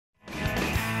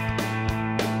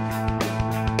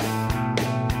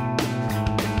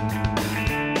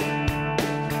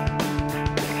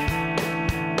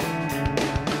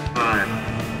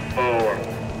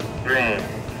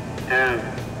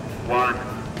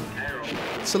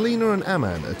Selina and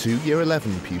Aman are two Year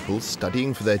 11 pupils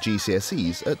studying for their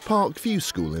GCSEs at Parkview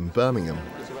School in Birmingham.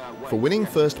 For winning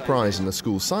first prize in a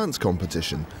school science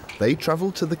competition, they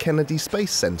travelled to the Kennedy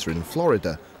Space Center in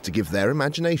Florida to give their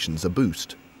imaginations a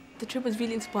boost. The trip was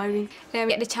really inspiring. Then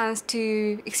we had the chance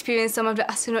to experience some of the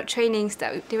astronaut trainings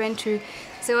that they went through.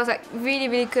 So it was like really,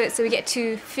 really good. So we get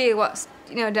to feel what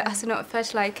the astronaut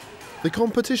felt like. The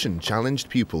competition challenged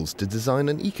pupils to design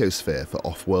an ecosphere for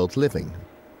off-world living.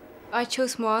 I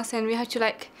chose Mars, and we had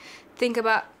to think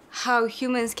about how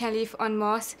humans can live on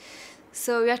Mars.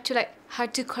 So we had to how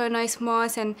to colonize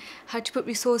Mars and how to put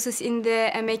resources in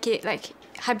there and make it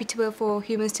habitable for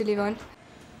humans to live on.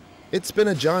 It's been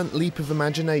a giant leap of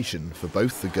imagination for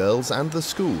both the girls and the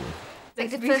school.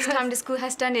 It's the first time the school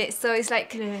has done it, so it's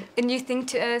a new thing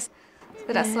to us.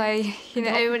 So that's why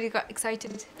everybody got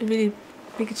excited. A really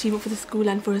big achievement for the school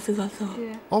and for us as well.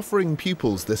 Yeah. Offering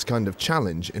pupils this kind of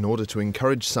challenge in order to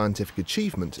encourage scientific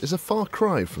achievement is a far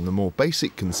cry from the more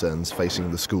basic concerns facing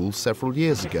the school several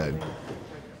years ago.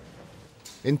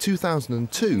 In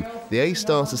 2002, the A*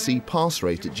 to C pass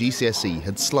rate at GCSE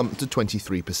had slumped to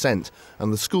 23%,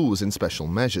 and the school was in special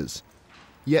measures.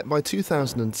 Yet by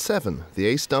 2007, the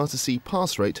A* to C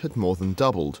pass rate had more than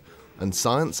doubled, and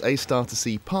science A* to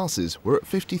C passes were at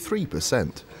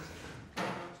 53%.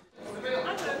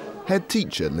 Head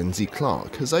teacher Lindsay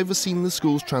Clark has overseen the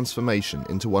school's transformation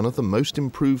into one of the most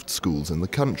improved schools in the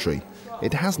country.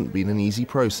 It hasn't been an easy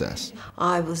process.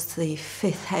 I was the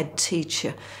 5th head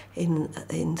teacher in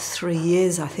 3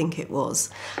 years, I think it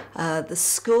was. The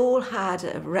school had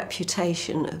a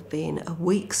reputation of being a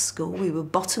weak school. We were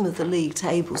bottom of the league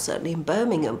table, certainly in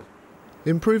Birmingham.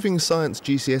 Improving science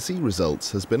GCSE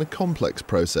results has been a complex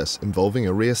process involving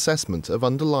a reassessment of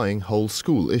underlying whole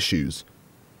school issues.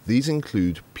 These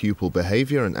include pupil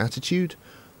behaviour and attitude,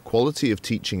 quality of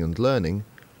teaching and learning,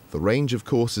 the range of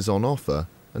courses on offer,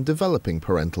 and developing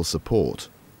parental support.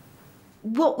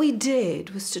 What we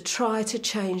did was to try to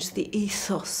change the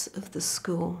ethos of the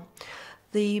school.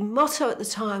 The motto at the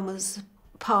time was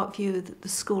Parkview, the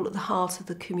school at the heart of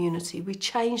the community. We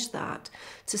changed that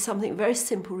to something very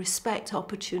simple: respect,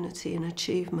 opportunity and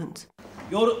achievement.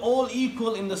 You're all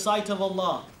equal in the sight of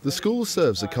Allah. The school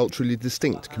serves a culturally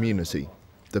distinct community.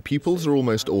 The pupils are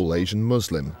almost all Asian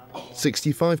Muslim.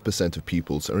 65% of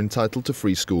pupils are entitled to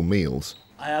free school meals.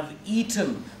 I have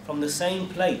eaten from the same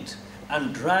plate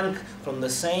and drank from the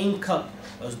same cup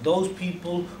as those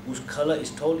people whose colour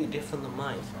is totally different than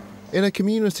mine. In a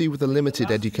community with a limited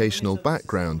educational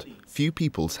background, few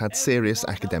pupils had serious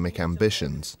academic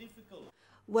ambitions.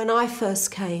 When I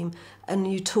first came and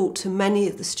you talked to many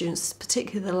of the students,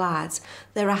 particularly the lads,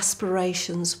 their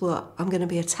aspirations were, I'm going to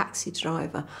be a taxi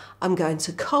driver, I'm going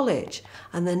to college,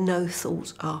 and then no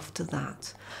thought after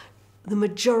that. The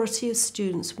majority of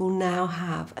students will now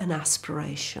have an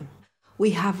aspiration. We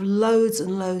have loads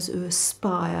and loads who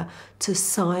aspire to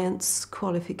science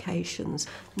qualifications.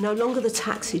 No longer the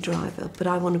taxi driver, but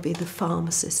I want to be the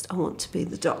pharmacist, I want to be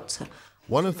the doctor.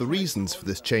 One of the reasons for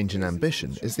this change in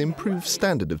ambition is the improved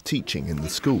standard of teaching in the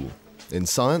school. In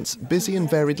science, busy and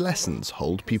varied lessons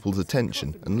hold people's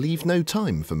attention and leave no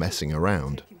time for messing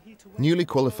around. Newly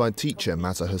qualified teacher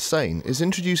Mazza Hussain is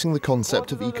introducing the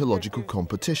concept of ecological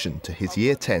competition to his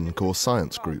Year 10 core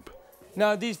science group.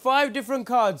 Now these 5 different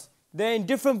cards, they're in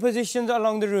different positions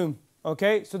along the room,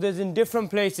 okay? So there's in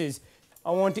different places.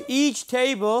 I want each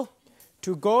table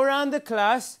to go around the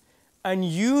class and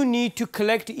you need to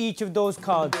collect each of those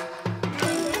cards.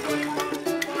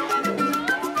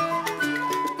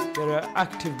 They're an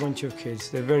active bunch of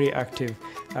kids, they're very active.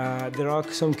 There are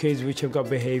some kids which have got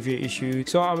behaviour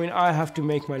issues. So, I have to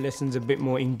make my lessons a bit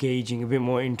more engaging, a bit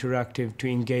more interactive to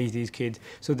engage these kids.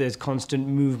 So there's constant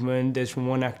movement, there's from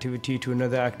one activity to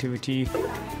another activity.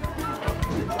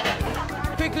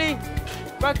 Quickly,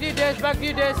 back to your desk, back to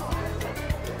your desk.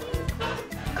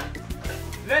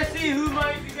 Let's see who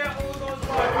managed to get all those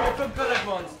 5 different coloured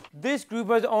ones. This group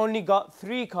has only got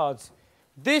 3 cards.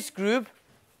 This group,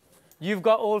 you've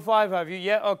got all 5, have you?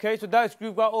 Yeah, okay, so that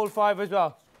group got all 5 as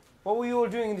well. What were you all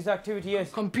doing in this activity,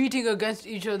 yes? Competing against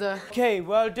each other. Okay,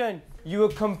 well done. You were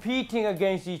competing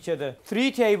against each other.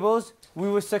 3 tables, we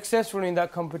were successful in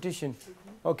that competition.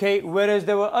 Okay, whereas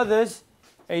there were others,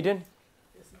 Aidan,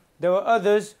 there were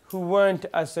others who weren't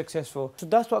as successful. So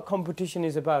that's what competition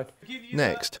is about.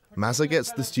 Next, Mazza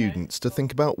gets the students to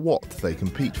think about what they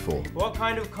compete for. What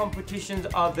kind of competitions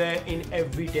are there in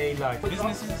everyday life?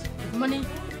 Businesses. Money.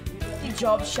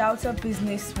 Job, shelter,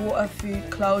 business, water, food,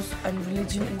 clothes and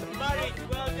religion.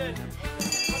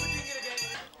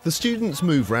 The students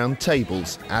move round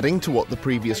tables, adding to what the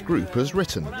previous group has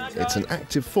written. It's an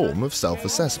active form of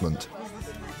self-assessment.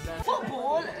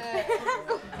 Football?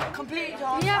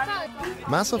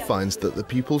 Mazza finds that the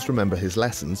pupils remember his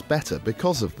lessons better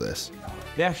because of this.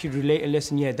 They actually relate a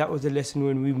lesson, yeah, that was the lesson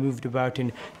when we moved about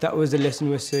in, that was the lesson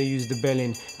where Sir used the bell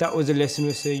in, that was the lesson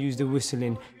where Sir used the whistle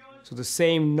in. So the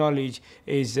same knowledge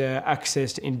is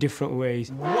accessed in different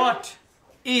ways. What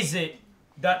is it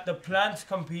that the plants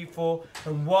compete for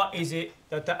and what is it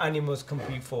that the animals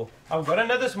compete for? I've got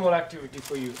another small activity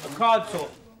for you, a card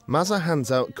sort. Mazza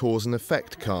hands out cause and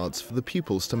effect cards for the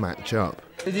pupils to match up.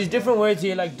 There's these different words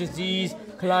here like disease,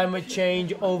 climate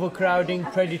change, overcrowding,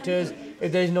 predators,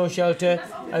 if there's no shelter,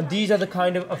 and these are the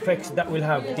kind of effects that we'll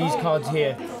have, these cards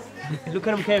here. Look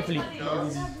at them carefully.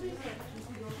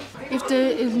 If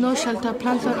there is no shelter,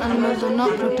 plants and animals are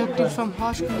not protected from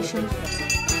harsh conditions.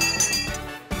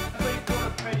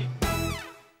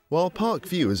 While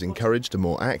Parkview has encouraged a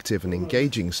more active and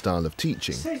engaging style of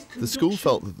teaching, the school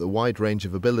felt that the wide range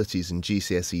of abilities in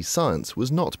GCSE science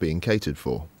was not being catered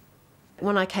for.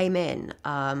 When I came in,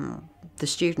 the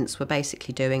students were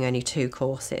basically doing only 2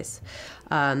 courses.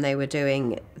 They were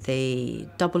doing the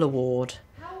double award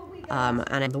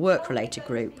and the work-related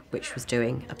group, which was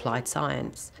doing applied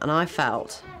science. And I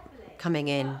felt, coming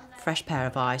in, fresh pair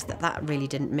of eyes, that that really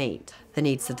didn't meet the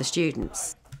needs of the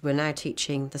students. We're now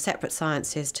teaching the separate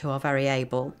sciences to our very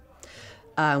able.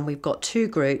 We've got 2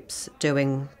 groups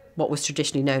doing what was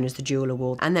traditionally known as the dual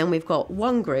award. And then we've got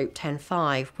 1 group,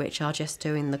 10-5, which are just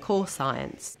doing the core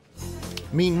science.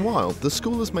 Meanwhile, the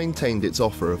school has maintained its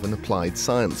offer of an applied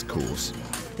science course.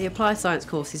 The applied science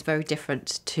course is very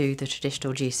different to the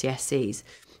traditional GCSEs.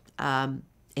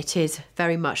 It is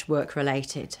very much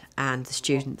work-related, and the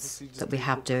students that we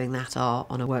have doing that are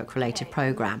on a work-related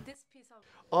programme.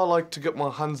 I like to get my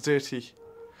hands dirty.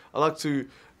 I like to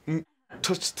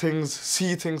touch things,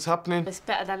 see things happening. It's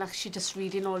better than actually just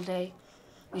reading all day.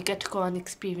 You get to go and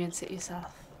experience it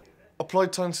yourself.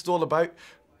 Applied science is all about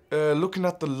looking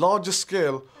at the larger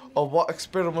scale of what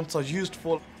experiments are used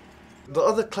for. The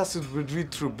other classes would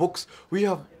read through books. We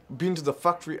have been to the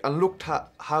factory and looked at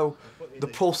how the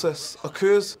process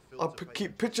occurs. I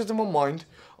keep pictures in my mind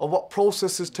of what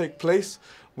processes take place,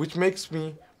 which makes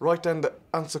me write down the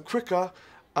answer quicker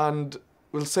and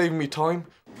will save me time.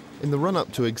 In the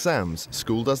run-up to exams,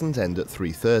 school doesn't end at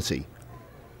 3:30.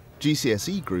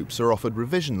 GCSE groups are offered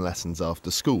revision lessons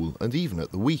after school and even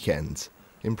at the weekends.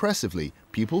 Impressively,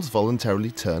 pupils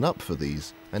voluntarily turn up for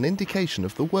these, an indication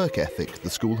of the work ethic the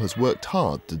school has worked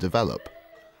hard to develop.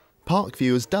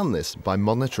 Parkview has done this by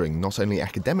monitoring not only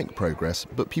academic progress,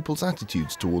 but people's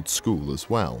attitudes towards school as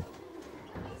well.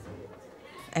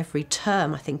 Every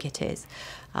term, I think it is,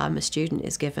 a student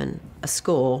is given a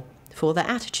score for their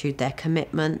attitude, their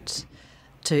commitment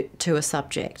to a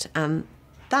subject, and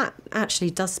that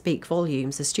actually does speak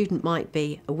volumes. A student might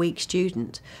be a weak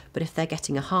student, but if they're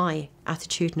getting a high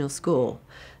attitudinal score,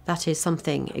 that is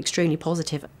something extremely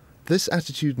positive. This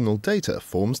attitudinal data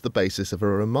forms the basis of a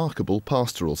remarkable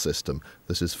pastoral system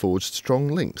that has forged strong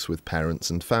links with parents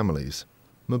and families.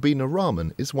 Mubina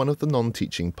Rahman is one of the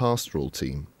non-teaching pastoral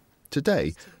team.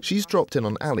 Today, she's dropped in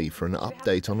on Ali for an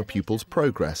update on a pupil's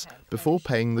progress before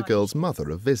paying the girl's mother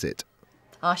a visit.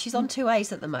 She's on 2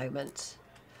 A's at the moment,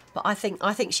 but I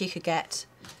think she could get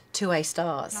 2 A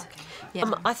stars. Okay.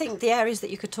 Yeah. I think the areas that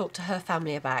you could talk to her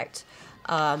family about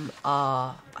are,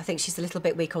 I think she's a little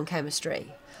bit weak on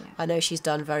chemistry. Yeah. I know she's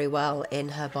done very well in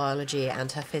her biology and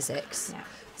her physics,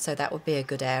 so that would be a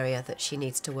good area that she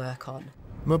needs to work on.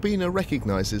 Mubina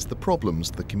recognises the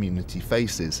problems the community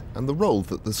faces and the role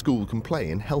that the school can play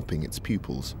in helping its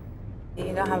pupils.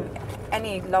 You don't have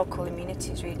any local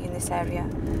amenities really in this area.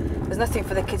 There's nothing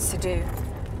for the kids to do.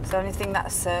 So the only thing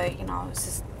that's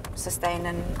sustained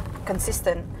and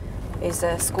consistent is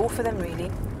a school for them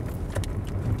really.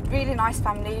 Really nice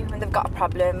family. When they've got a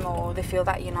problem or they feel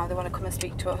that they want to come and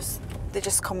speak to us, they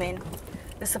just come in.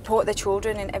 They support their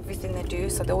children in everything they do,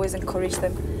 so they always encourage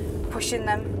them, pushing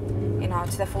them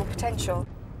to their full potential.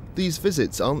 These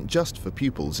visits aren't just for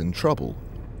pupils in trouble.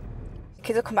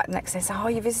 Kids will come back the next day and say, "Oh,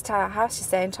 you visit our house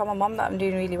yesterday and told my mum that I'm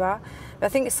doing really well." But I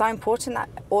think it's so important that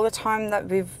all the time that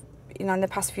we've, in the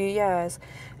past few years,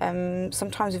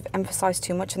 sometimes we've emphasised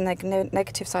too much on the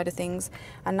negative side of things,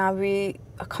 and now we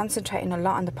are concentrating a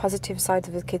lot on the positive side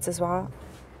of the kids as well.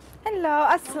 Hello,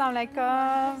 assalamu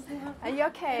alaikum. Are you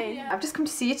okay? I've just come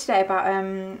to see you today about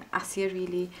Asia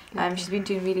really. She's been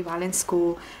doing really well in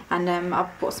school, and I've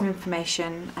brought some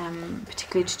information,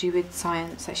 particularly to do with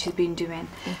science that she's been doing.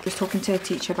 I was talking to her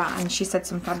teacher about, and she said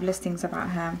some fabulous things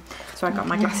about her. So I got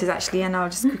my glasses actually, and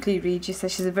I'll just quickly read. She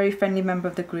says she's a very friendly member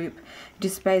of the group,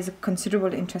 displays a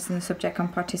considerable interest in the subject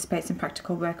and participates in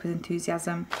practical work with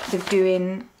enthusiasm. They're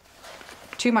doing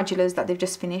 2 modulars that they've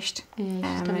just finished.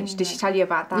 Did she tell you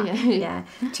about that? Yeah.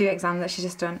 2 exams that she's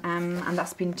just done, and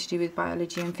that's been to do with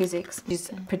biology and physics.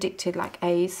 She's predicted like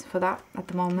A's for that at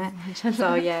the moment.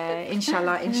 So yeah,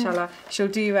 inshallah, she'll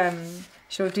do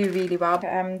really well.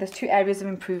 There's 2 areas of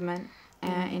improvement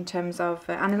in terms of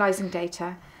analysing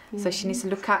data. So she needs to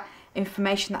look at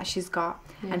information that she's got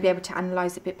and be able to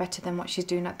analyse it a bit better than what she's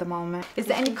doing at the moment. Is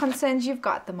there any concerns you've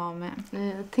got at the moment?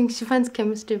 I think she finds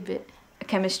chemistry a bit.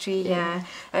 Chemistry, yeah.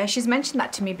 She's mentioned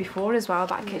that to me before as well,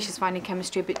 that she's finding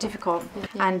chemistry a bit difficult.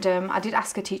 And I did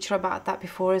ask a teacher about that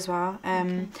before as well.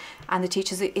 And the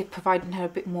teachers, it providing her a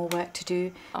bit more work to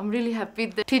do. I'm really happy.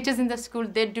 The teachers in the school,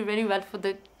 they do very well for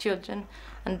the children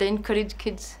and they encourage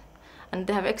kids. And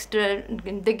they have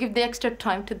they give the extra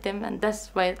time to them, and that's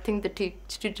why I think the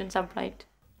students are bright.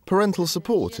 Parental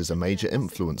support is a major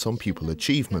influence on pupil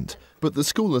achievement, but the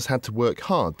school has had to work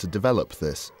hard to develop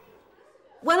this.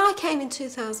 When I came in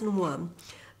 2001,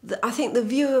 I think the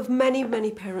view of many,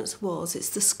 many parents was it's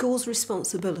the school's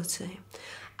responsibility,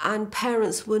 and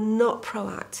parents were not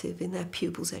proactive in their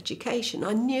pupils' education.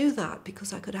 I knew that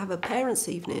because I could have a parents'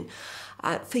 evening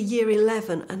for year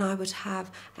 11, and I would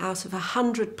have, out of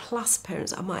 100+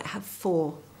 parents, I might have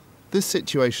 4. This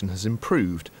situation has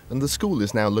improved, and the school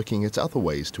is now looking at other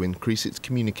ways to increase its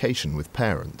communication with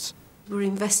parents. We're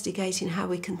investigating how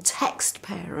we can text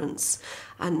parents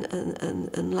and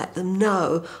let them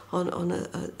know on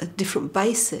a different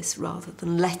basis rather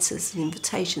than letters and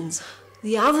invitations.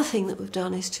 The other thing that we've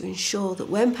done is to ensure that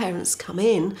when parents come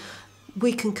in,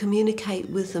 we can communicate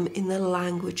with them in the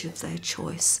language of their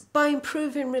choice. By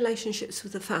improving relationships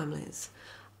with the families,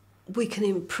 we can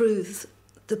improve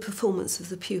the performance of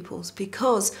the pupils,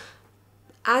 because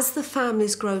as the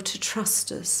families grow to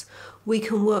trust us, we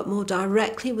can work more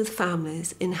directly with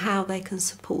families in how they can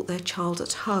support their child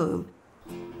at home.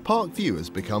 Parkview has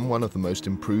become one of the most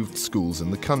improved schools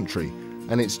in the country,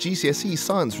 and its GCSE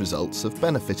science results have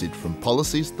benefited from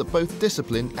policies that both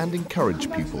discipline and encourage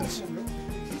pupils.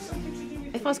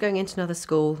 If I was going into another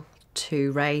school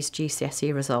to raise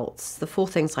GCSE results, the 4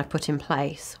 things I put in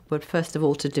place would first of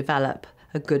all to develop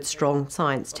a good, strong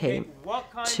science team,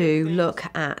 to look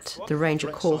at the range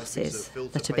of courses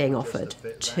that are being offered,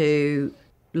 to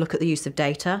look at the use of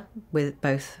data with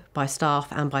both by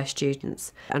staff and by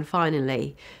students, and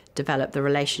finally develop the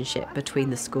relationship between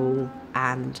the school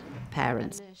and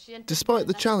parents. Despite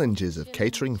the challenges of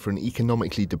catering for an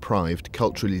economically deprived,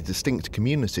 culturally distinct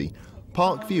community,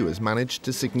 Parkview has managed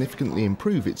to significantly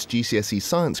improve its GCSE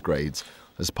science grades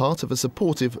as part of a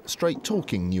supportive,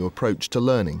 straight-talking new approach to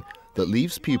learning that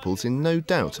leaves pupils in no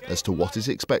doubt as to what is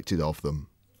expected of them.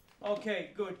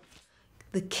 Okay, good.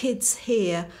 The kids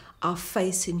here are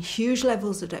facing huge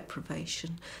levels of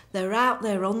deprivation. They're out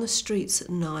there on the streets at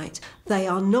night. They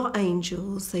are not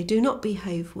angels. They do not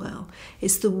behave well.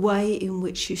 It's the way in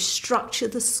which you structure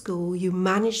the school, you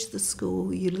manage the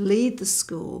school, you lead the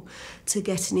school to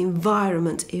get an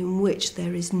environment in which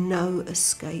there is no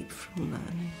escape from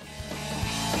learning.